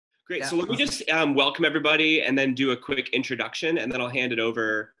Great. So let me just welcome everybody and then do a quick introduction, and then I'll hand it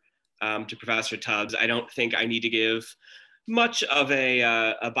over to Professor Tubbs. I don't think I need to give much of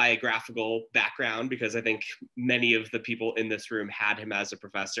a biographical background because I think many of the people in this room had him as a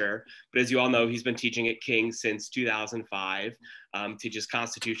professor. But as you all know, he's been teaching at King since 2005, teaches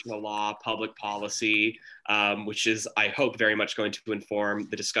constitutional law, public policy, which is, I hope, very much going to inform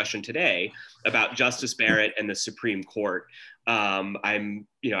the discussion today about Justice Barrett and the Supreme Court. I'm,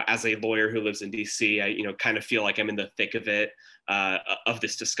 as a lawyer who lives in DC, I, kind of feel like I'm in the thick of it, of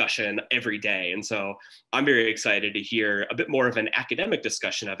this discussion every day. And so I'm very excited to hear a bit more of an academic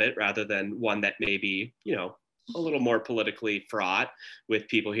discussion of it rather than one that may be, a little more politically fraught with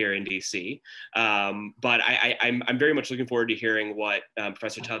people here in DC. But I'm very much looking forward to hearing what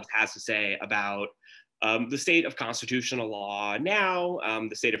Professor Tubbs has to say about the state of constitutional law now,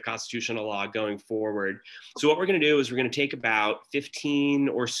 the state of constitutional law going forward. So what we're going to do is we're going to take about 15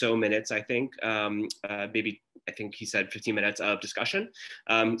 or so minutes, I think, I think he said 15 minutes of discussion,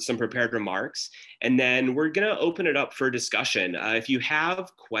 some prepared remarks, and then we're going to open it up for discussion. If you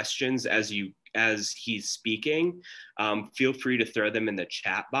have questions as he's speaking, feel free to throw them in the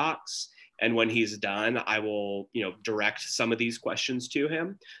chat box. And when he's done, I will, direct some of these questions to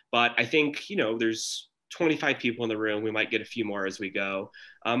him. But I think, there's 25 people in the room. We might get a few more as we go.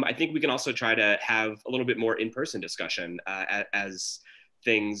 I think we can also try to have a little bit more in-person discussion as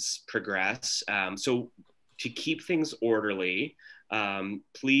things progress. So to keep things orderly,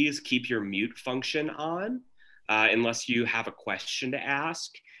 please keep your mute function on unless you have a question to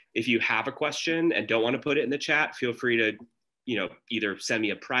ask. If you have a question and don't want to put it in the chat, feel free to either send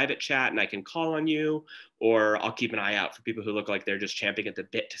me a private chat and I can call on you, or I'll keep an eye out for people who look like they're just champing at the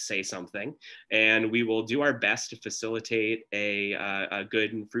bit to say something. And we will do our best to facilitate a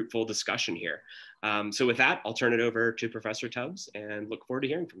good and fruitful discussion here. So with that, I'll turn it over to Professor Tubbs and look forward to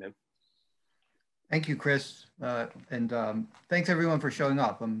hearing from him. Thank you, Chris. And thanks everyone for showing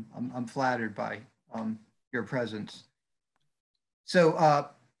up. I'm flattered by your presence. So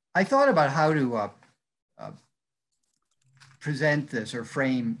I thought about how to present this or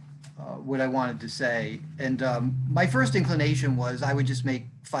frame what I wanted to say. And my first inclination was I would just make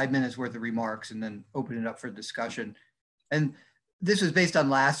 5 minutes worth of remarks and then open it up for discussion. And this was based on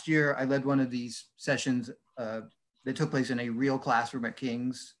last year. I led one of these sessions that took place in a real classroom at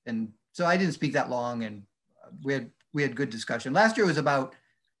King's. And so I didn't speak that long, and we had good discussion. Last year was about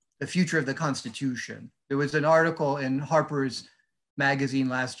the future of the Constitution. There was an article in Harper's Magazine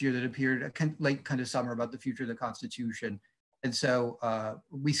last year that appeared late kind of summer about the future of the Constitution. And so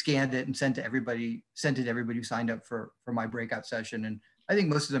we scanned it and sent it to everybody who signed up for my breakout session. And I think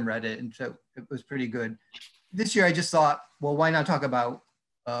most of them read it. And so it was pretty good. This year, I just thought, well, why not talk about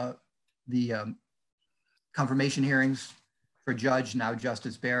the confirmation hearings for Judge, now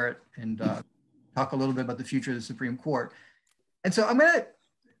Justice Barrett, and talk a little bit about the future of the Supreme Court. And so I'm gonna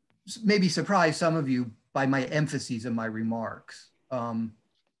maybe surprise some of you by my emphases in my remarks.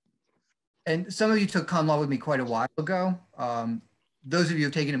 And some of you took con law with me quite a while ago. Those of you who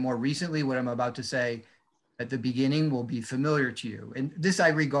have taken it more recently, what I'm about to say at the beginning will be familiar to you. And this I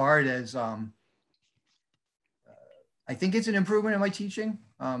regard as, I think it's an improvement in my teaching.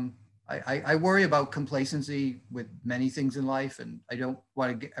 I worry about complacency with many things in life, and I don't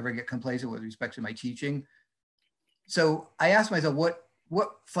want to ever get complacent with respect to my teaching. So I asked myself,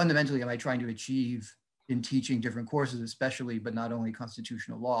 what fundamentally am I trying to achieve in teaching different courses, especially, but not only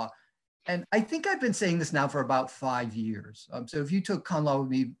constitutional law? And I think I've been saying this now for about 5 years. So if you took con law with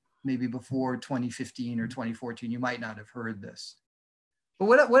me maybe before 2015 or 2014, you might not have heard this. But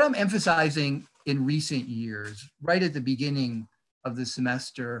what I'm emphasizing in recent years, right at the beginning of the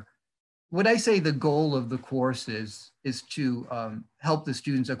semester, what I say the goal of the course is to help the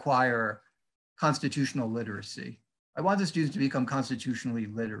students acquire constitutional literacy. I want the students to become constitutionally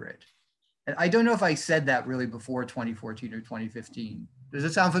literate. And I don't know if I said that really before 2014 or 2015. Does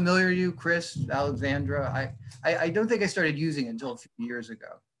it sound familiar to you, Chris, Alexandra? I don't think I started using it until a few years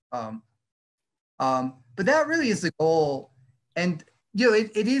ago. But that really is the goal. And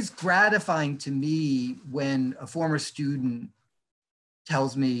it is gratifying to me when a former student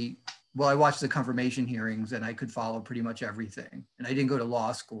tells me, well, I watched the confirmation hearings and I could follow pretty much everything. And I didn't go to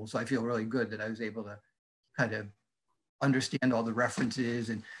law school, so I feel really good that I was able to kind of understand all the references,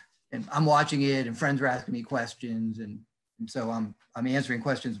 and I'm watching it and friends are asking me questions. And so I'm answering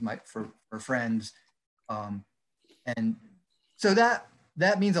questions for friends. And so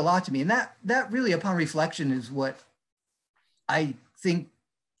that means a lot to me. And that really, upon reflection, is what I think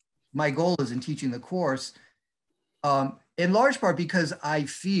my goal is in teaching the course. In large part because I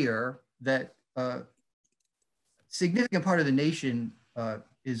fear that a significant part of the nation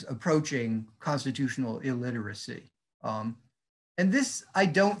is approaching constitutional illiteracy. And this, I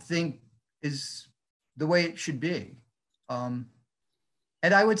don't think, is the way it should be. And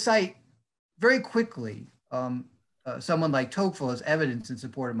I would cite very quickly someone like Tocqueville as evidence in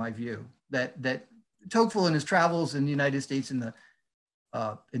support of my view that Tocqueville in his travels in the United States in the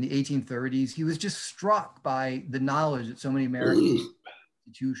 1830s, he was just struck by the knowledge that so many Americans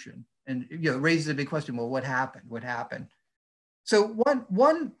institution, and raises a big question. Well, what happened? What happened? So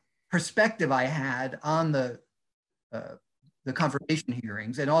one perspective I had on the confirmation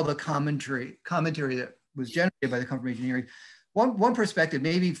hearings and all the commentary that was generated by the confirmation hearings, one perspective,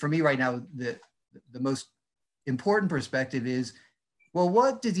 maybe for me right now, the most important perspective is, well,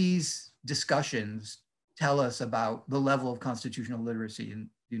 what do these discussions tell us about the level of constitutional literacy in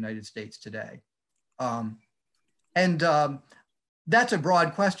the United States today? That's a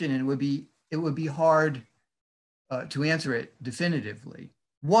broad question, and it would be hard to answer it definitively.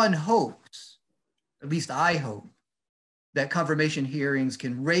 One hopes, at least I hope, that confirmation hearings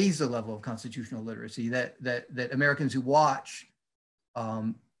can raise the level of constitutional literacy, that Americans who watch,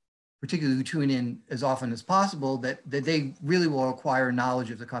 particularly who tune in as often as possible, that they really will acquire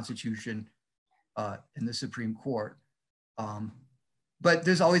knowledge of the Constitution in the Supreme Court. But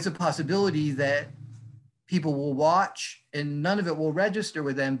there's always a possibility that people will watch and none of it will register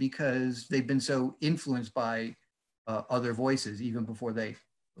with them because they've been so influenced by other voices even before they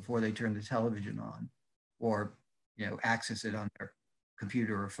turn the television on or access it on their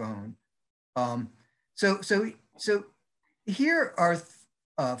computer or phone. So here are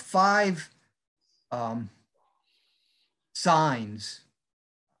five signs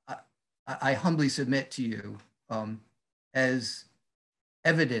I humbly submit to you as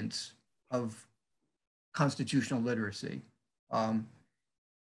evidence of constitutional literacy.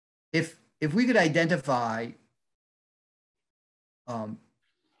 If we could identify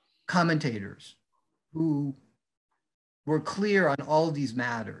commentators who were clear on all of these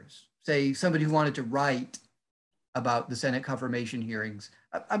matters, say somebody who wanted to write about the Senate confirmation hearings.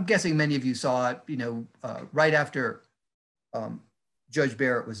 I'm guessing many of you saw it, right after Judge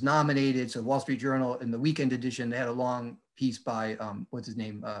Barrett was nominated. So Wall Street Journal in the weekend edition, they had a long piece by, what's his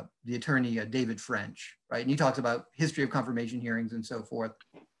name? The attorney, David French, right? And he talks about history of confirmation hearings and so forth.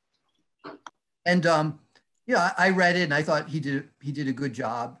 And I read it and I thought he did a good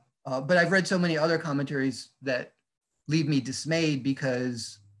job. But I've read so many other commentaries that leave me dismayed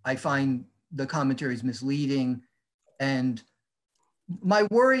because I find the commentaries misleading. And my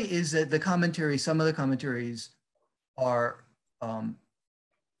worry is that some of the commentaries are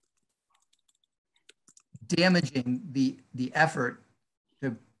damaging the effort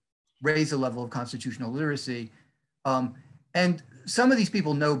to raise the level of constitutional literacy. And some of these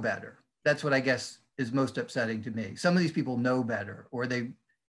people know better. That's what I guess is most upsetting to me. Some of these people know better, or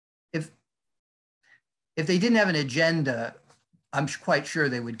if they didn't have an agenda, I'm quite sure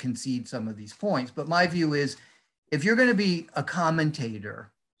they would concede some of these points. But my view is, if you're going to be a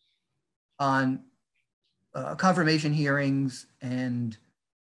commentator on confirmation hearings and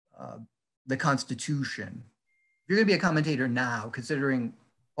the Constitution, if you're going to be a commentator now, considering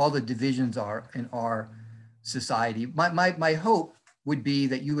all the divisions are in our society, my hope would be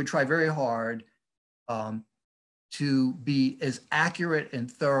that you would try very hard to be as accurate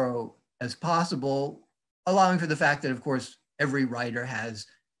and thorough as possible, allowing for the fact that, of course, every writer has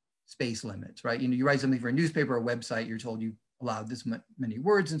space limits, right? You write something for a newspaper or website, you're told you allowed this many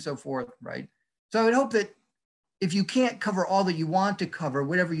words and so forth, right? So I would hope that if you can't cover all that you want to cover,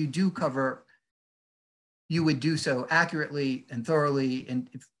 whatever you do cover, you would do so accurately and thoroughly. And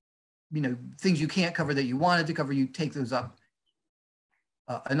if, things you can't cover that you wanted to cover, you take those up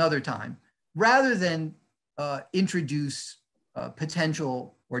another time, rather than introduce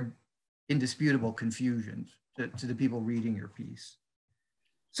potential or indisputable confusions to the people reading your piece.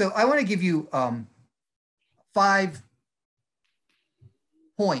 So I want to give you 5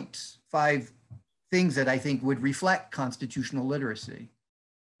 points, 5 things that I think would reflect constitutional literacy.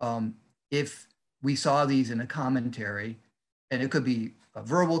 If we saw these in a commentary, and it could be a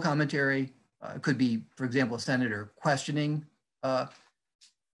verbal commentary, it could be, for example, a senator questioning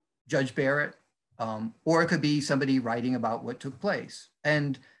Judge Barrett, or it could be somebody writing about what took place.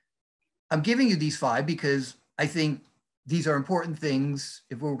 And I'm giving you these 5 because I think these are important things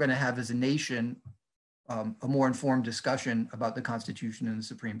if we're going to have, as a nation, a more informed discussion about the Constitution and the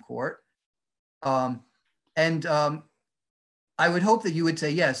Supreme Court. I would hope that you would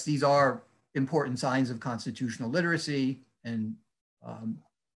say, yes, these are important signs of constitutional literacy, and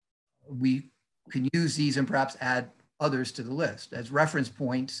we can use these and perhaps add others to the list as reference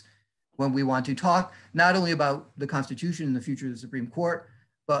points when we want to talk not only about the Constitution and the future of the Supreme Court,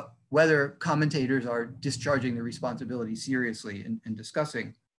 but whether commentators are discharging their responsibility seriously in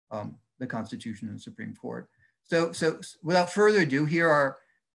discussing the Constitution and the Supreme Court. So without further ado, here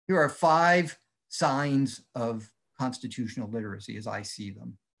are 5 signs of constitutional literacy as I see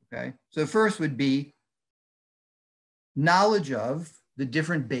them, okay? So first would be knowledge of the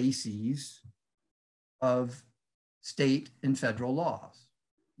different bases of state and federal laws.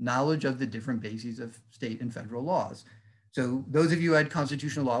 Knowledge of the different bases of state and federal laws. So those of you who had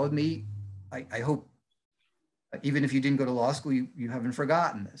constitutional law with me, I hope, even if you didn't go to law school, you haven't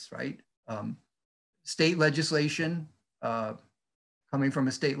forgotten this, right? State legislation, coming from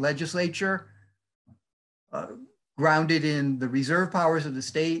a state legislature, grounded in the reserve powers of the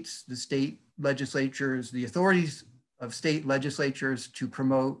states, the state legislatures, the authorities of state legislatures to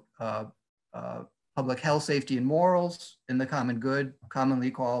promote public health, safety, and morals in the common good,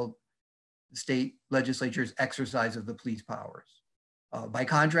 commonly called the state legislature's exercise of the police powers. By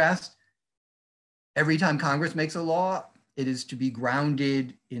contrast, every time Congress makes a law, it is to be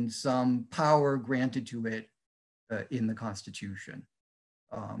grounded in some power granted to it in the Constitution.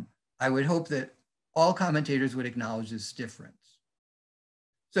 I would hope that all commentators would acknowledge this difference.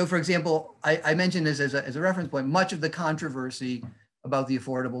 So for example, I mentioned this as a reference point. Much of the controversy about the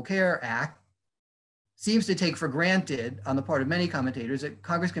Affordable Care Act seems to take for granted on the part of many commentators that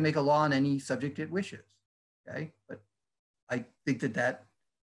Congress can make a law on any subject it wishes, okay? But I think that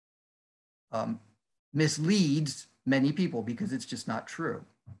misleads many people because it's just not true.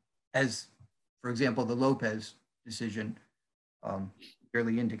 As, for example, the Lopez decision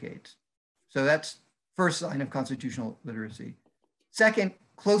clearly indicates. So that's first sign of constitutional literacy. Second,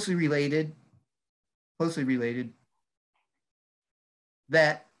 closely related,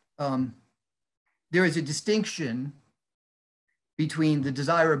 that there is a distinction between the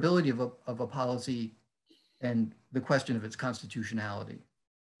desirability of a policy and the question of its constitutionality.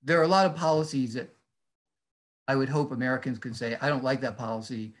 There are a lot of policies that I would hope Americans could say, I don't like that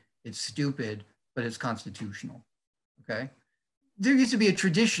policy, it's stupid, but it's constitutional, okay? There used to be a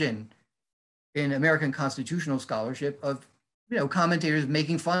tradition in American constitutional scholarship of, commentators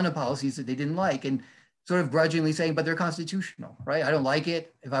making fun of policies that they didn't like and sort of grudgingly saying, but they're constitutional, right? I don't like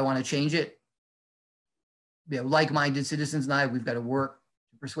it. If I want to change it, like-minded citizens and I, we've got to work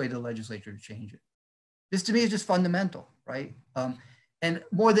to persuade the legislature to change it. This to me is just fundamental, right? And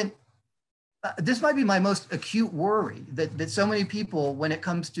more than, this might be my most acute worry, that so many people, when it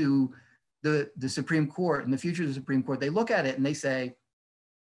comes to the Supreme Court and the future of the Supreme Court, they look at it and they say,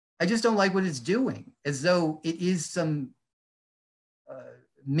 I just don't like what it's doing, as though it is some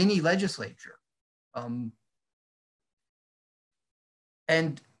mini legislature.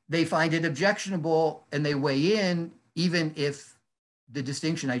 And they find it objectionable and they weigh in, even if the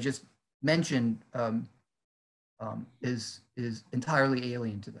distinction I just mentioned is entirely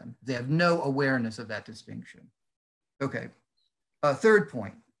alien to them. They have no awareness of that distinction. Okay, third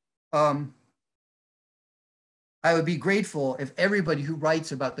point. I would be grateful if everybody who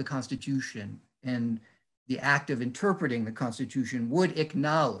writes about the Constitution and the act of interpreting the Constitution would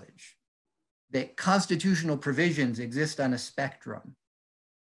acknowledge that constitutional provisions exist on a spectrum.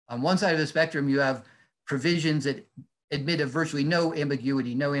 On one side of the spectrum, you have provisions that admit of virtually no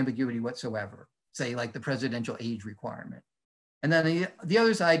ambiguity whatsoever, say like the presidential age requirement. And then the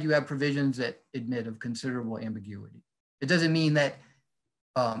other side, you have provisions that admit of considerable ambiguity. It doesn't mean that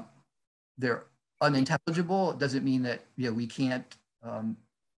they're unintelligible. It doesn't mean that we can't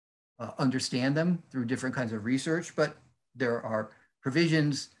understand them through different kinds of research, but there are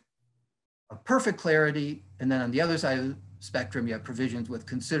provisions of perfect clarity. And then on the other side of the spectrum, you have provisions with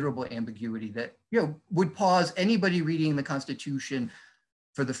considerable ambiguity that would pause anybody reading the Constitution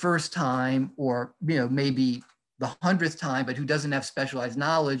for the first time, or maybe the 100th time, but who doesn't have specialized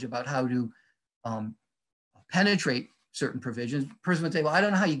knowledge about how to penetrate certain provisions. The person would say, well, I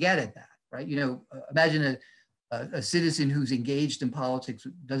don't know how you get at that, right? Imagine a citizen who's engaged in politics,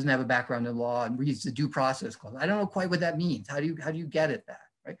 doesn't have a background in law, and reads the Due Process Clause. I don't know quite what that means. How do you get at that,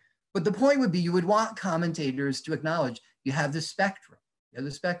 right? But the point would be, you would want commentators to acknowledge you have the spectrum.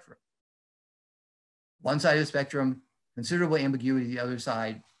 One side of the spectrum, considerable ambiguity. The other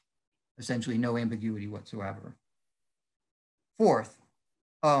side, essentially no ambiguity whatsoever. Fourth,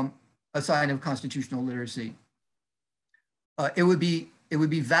 a sign of constitutional literacy. It would be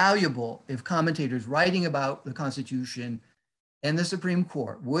valuable if commentators writing about the Constitution and the Supreme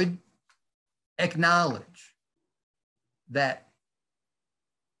Court would acknowledge that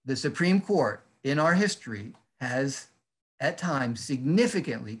the Supreme Court in our history has at times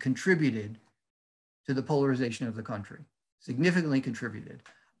significantly contributed to the polarization of the country, significantly contributed.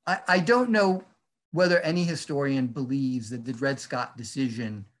 I don't know whether any historian believes that the Dred Scott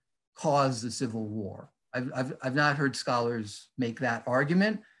decision caused the Civil War. I've not heard scholars make that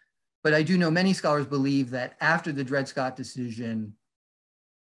argument, but I do know many scholars believe that after the Dred Scott decision,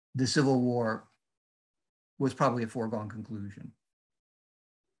 the Civil War was probably a foregone conclusion.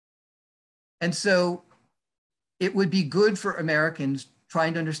 And so it would be good for Americans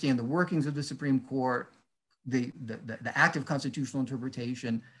trying to understand the workings of the Supreme Court, the active constitutional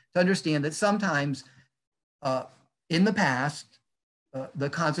interpretation, to understand that sometimes in the past, the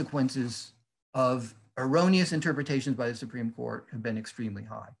consequences of erroneous interpretations by the Supreme Court have been extremely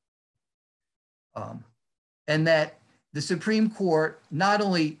high. And that the Supreme Court, not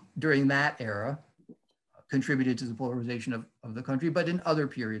only during that era, contributed to the polarization of the country, but in other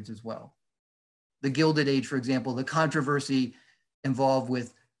periods as well. The Gilded Age, for example, the controversy involved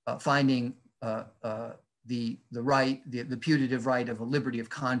with finding the putative right of a liberty of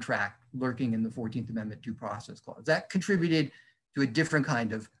contract lurking in the 14th Amendment due process clause. That contributed to a different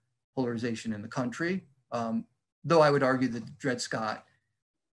kind of polarization in the country, though I would argue that the Dred Scott,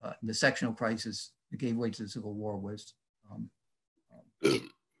 the sectional crisis that gave way to the Civil War was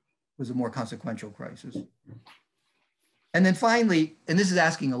a more consequential crisis. And then finally, and this is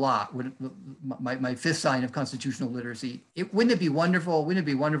asking a lot, my fifth sign of constitutional literacy, wouldn't it be wonderful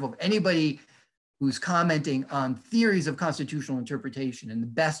if anybody who's commenting on theories of constitutional interpretation and the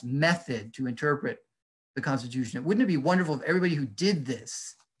best method to interpret the Constitution, wouldn't it be wonderful if everybody who did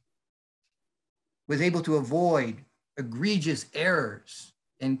this was able to avoid egregious errors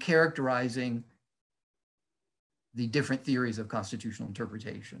in characterizing the different theories of constitutional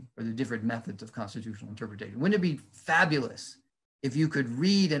interpretation or the different methods of constitutional interpretation? Wouldn't it be fabulous if you could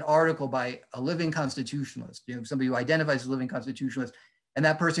read an article by a living constitutionalist, somebody who identifies as a living constitutionalist, and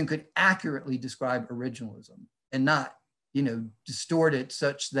that person could accurately describe originalism and not, distort it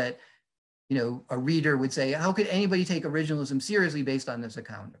such that, a reader would say, how could anybody take originalism seriously based on this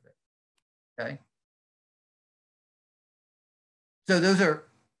account of it? Okay. So those are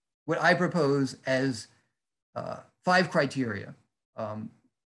what I propose as 5 criteria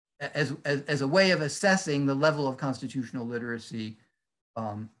as a way of assessing the level of constitutional literacy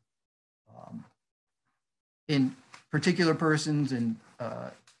in particular persons and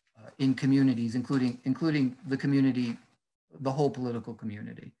in communities, including the community, the whole political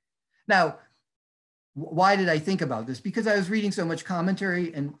community. Now, why did I think about this? Because I was reading so much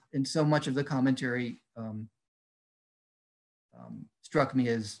commentary, and so much of the commentary struck me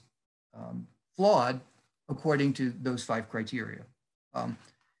as flawed according to those 5 criteria.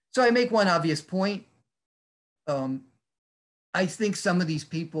 So I make one obvious point. I think some of these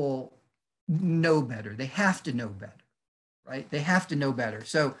people know better. They have to know better, right? They have to know better.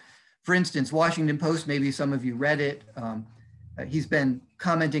 So for instance, Washington Post, maybe some of you read it. He's been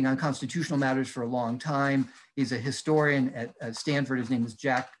commenting on constitutional matters for a long time. He's a historian at Stanford. His name is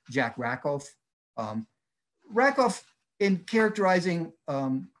Jack Rakoff. Rakoff, in characterizing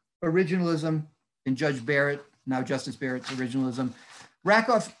originalism in Judge Barrett, now Justice Barrett's originalism,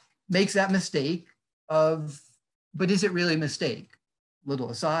 Rakoff makes that mistake of, but is it really a mistake? Little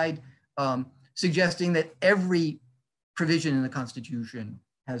aside, suggesting that every provision in the Constitution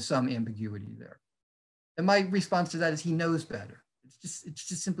has some ambiguity there. And my response to that is he knows better. It's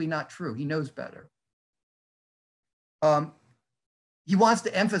just simply not true. He knows better. He wants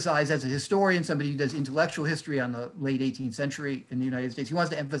to emphasize, as a historian, somebody who does intellectual history on the late 18th century in the United States, he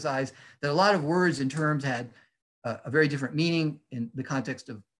wants to emphasize that a lot of words and terms had a very different meaning in the context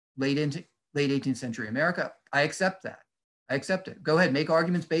of late 18th century America. I accept that. I accept it. Go ahead, make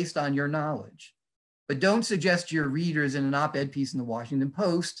arguments based on your knowledge. But don't suggest to your readers in an op-ed piece in the Washington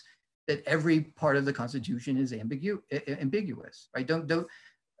Post that every part of the Constitution is ambiguous, right?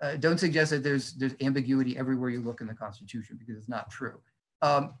 Don't suggest that there's ambiguity everywhere you look in the Constitution, because it's not true.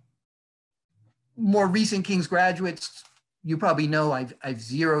 More recent King's graduates, you probably know I've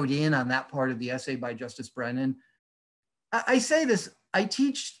zeroed in on that part of the essay by Justice Brennan. I say this, I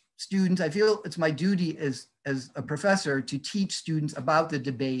teach students, I feel it's my duty as a professor to teach students about the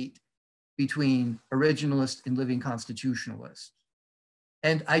debate between originalists and living constitutionalists.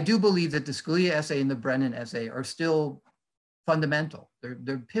 And I do believe that the Scalia essay and the Brennan essay are still fundamental.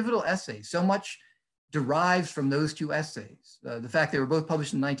 They're pivotal essays. So much derives from those 2 essays. The fact they were both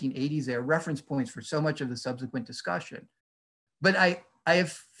published in the 1980s, they are reference points for so much of the subsequent discussion. But I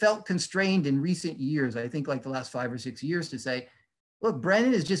have felt constrained in recent years, I think like the last 5 or 6 years, to say, look,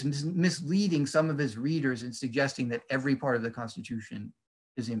 Brennan is just misleading some of his readers in suggesting that every part of the Constitution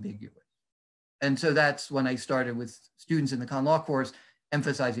is ambiguous. And so that's when I started with students in the con law course,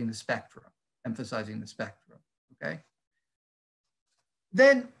 emphasizing the spectrum, okay?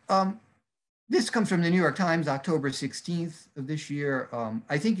 Then This comes from the New York Times, October 16th of this year.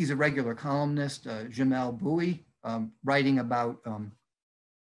 I think he's a regular columnist, Jamel Bowie, writing about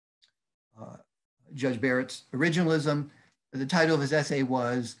Judge Barrett's originalism. The title of his essay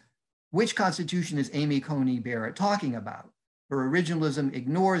was, "Which Constitution is Amy Coney Barrett talking about? Her originalism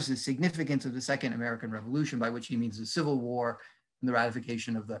ignores the significance of the Second American Revolution," by which he means the Civil War and the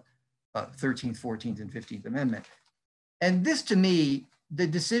ratification of the 13th, 14th, and 15th Amendment. And this, to me, the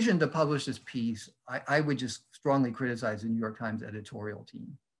decision to publish this piece, I would just strongly criticize the New York Times editorial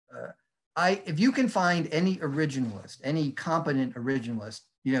team. If you can find any originalist, any competent originalist,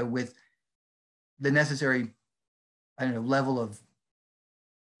 you know, with the necessary, I don't know, level of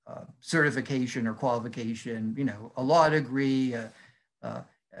certification or qualification, you know, a law degree, you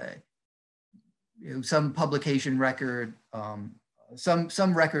know, some publication record,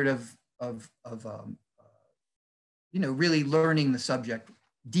 some record of you know, really learning the subject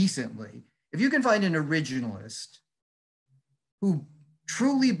decently. If you can find an originalist who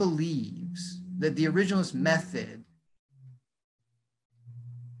truly believes that the originalist method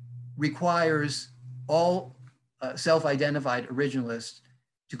requires all self-identified originalists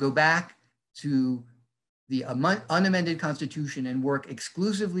to go back to the unamended Constitution and work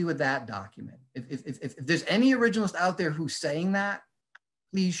exclusively with that document. If there's any originalist out there who's saying that,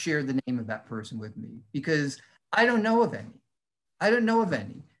 please share the name of that person with me, because I don't know of any. I don't know of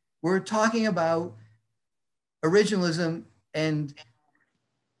any. We're talking about originalism and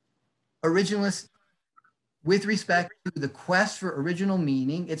originalists with respect to the quest for original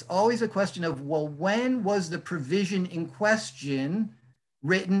meaning. It's always a question of, well, when was the provision in question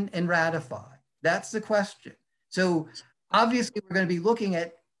written and ratified? That's the question. So obviously we're going to be looking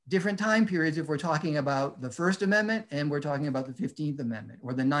at different time periods if we're talking about the First Amendment and we're talking about the 15th Amendment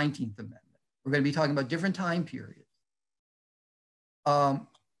or the 19th Amendment. We're going to be talking about different time periods.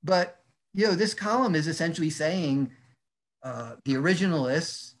 But, you know, this column is essentially saying the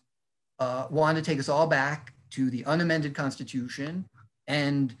originalists want to take us all back to the unamended Constitution.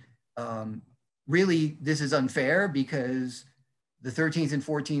 And really, this is unfair because the 13th and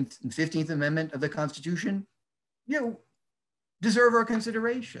 14th and 15th Amendment of the Constitution, you know, deserve our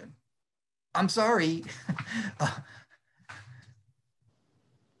consideration. I'm sorry.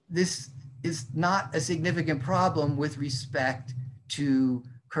 This is not a significant problem with respect to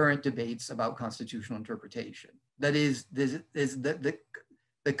current debates about constitutional interpretation. That is, the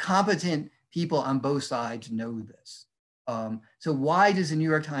competent people on both sides know this. So why does the New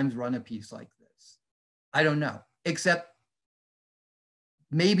York Times run a piece like this? I don't know, except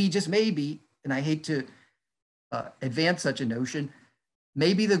maybe, just maybe, and I hate to advance such a notion,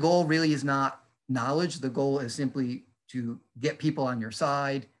 maybe the goal really is not knowledge. The goal is simply to get people on your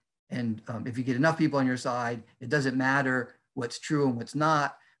side. And if you get enough people on your side, it doesn't matter what's true and what's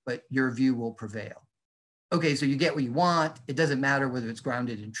not, but your view will prevail. Okay, so you get what you want. It doesn't matter whether it's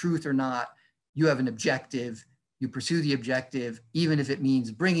grounded in truth or not. You have an objective. You pursue the objective, even if it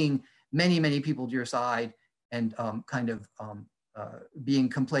means bringing many, many people to your side and being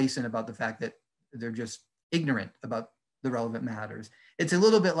complacent about the fact that they're just ignorant about the relevant matters. It's a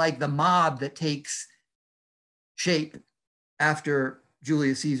little bit like the mob that takes shape after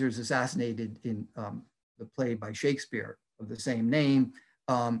Julius Caesar is assassinated in the play by Shakespeare of the same name.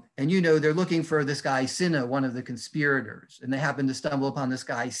 And you know, they're looking for this guy, Cinna, one of the conspirators, and they happen to stumble upon this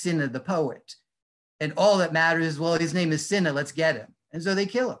guy, Cinna the poet. And all that matters is, well, his name is Cinna, let's get him. And so they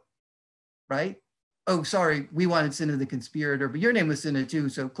kill him, right? Oh, sorry, we wanted Cinna the conspirator, but your name was Cinna too,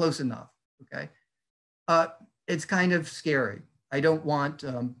 so close enough, okay? It's kind of scary. I don't like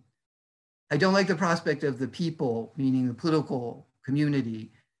the prospect of the people, meaning the political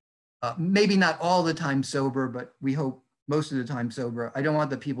community, maybe not all the time sober, but we hope most of the time sober. I don't want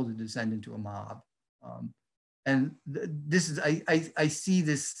the people to descend into a mob. And this is, I see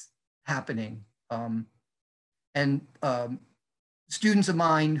this happening. Students of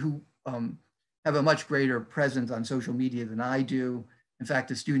mine who have a much greater presence on social media than I do. In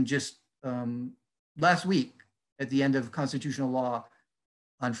fact, a student just last week at the end of constitutional law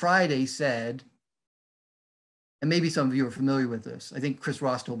on Friday said, and maybe some of you are familiar with this. I think Chris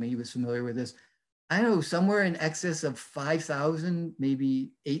Ross told me he was familiar with this. I don't know, somewhere in excess of 5,000,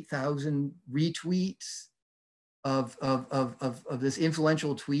 maybe 8,000 retweets of this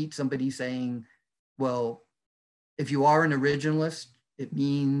influential tweet, somebody saying, well, if you are an originalist, it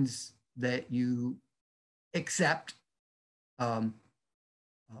means that you accept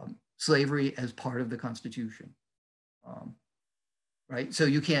slavery as part of the Constitution, right? So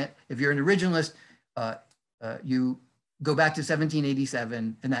you can't, if you're an originalist, you go back to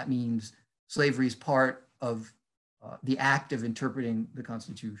 1787, and that means slavery is part of the act of interpreting the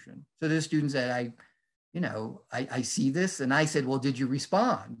Constitution. So the student said, I see this, and I said, well, did you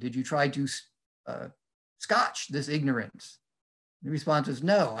respond? Did you try to scotch this ignorance? The response was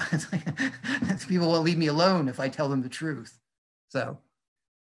no. People won't leave me alone if I tell them the truth. So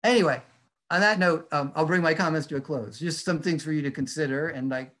anyway, on that note, I'll bring my comments to a close. Just some things for you to consider,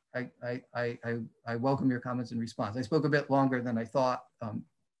 and I welcome your comments and response. I spoke a bit longer than I thought,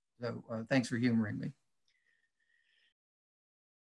 so thanks for humoring me.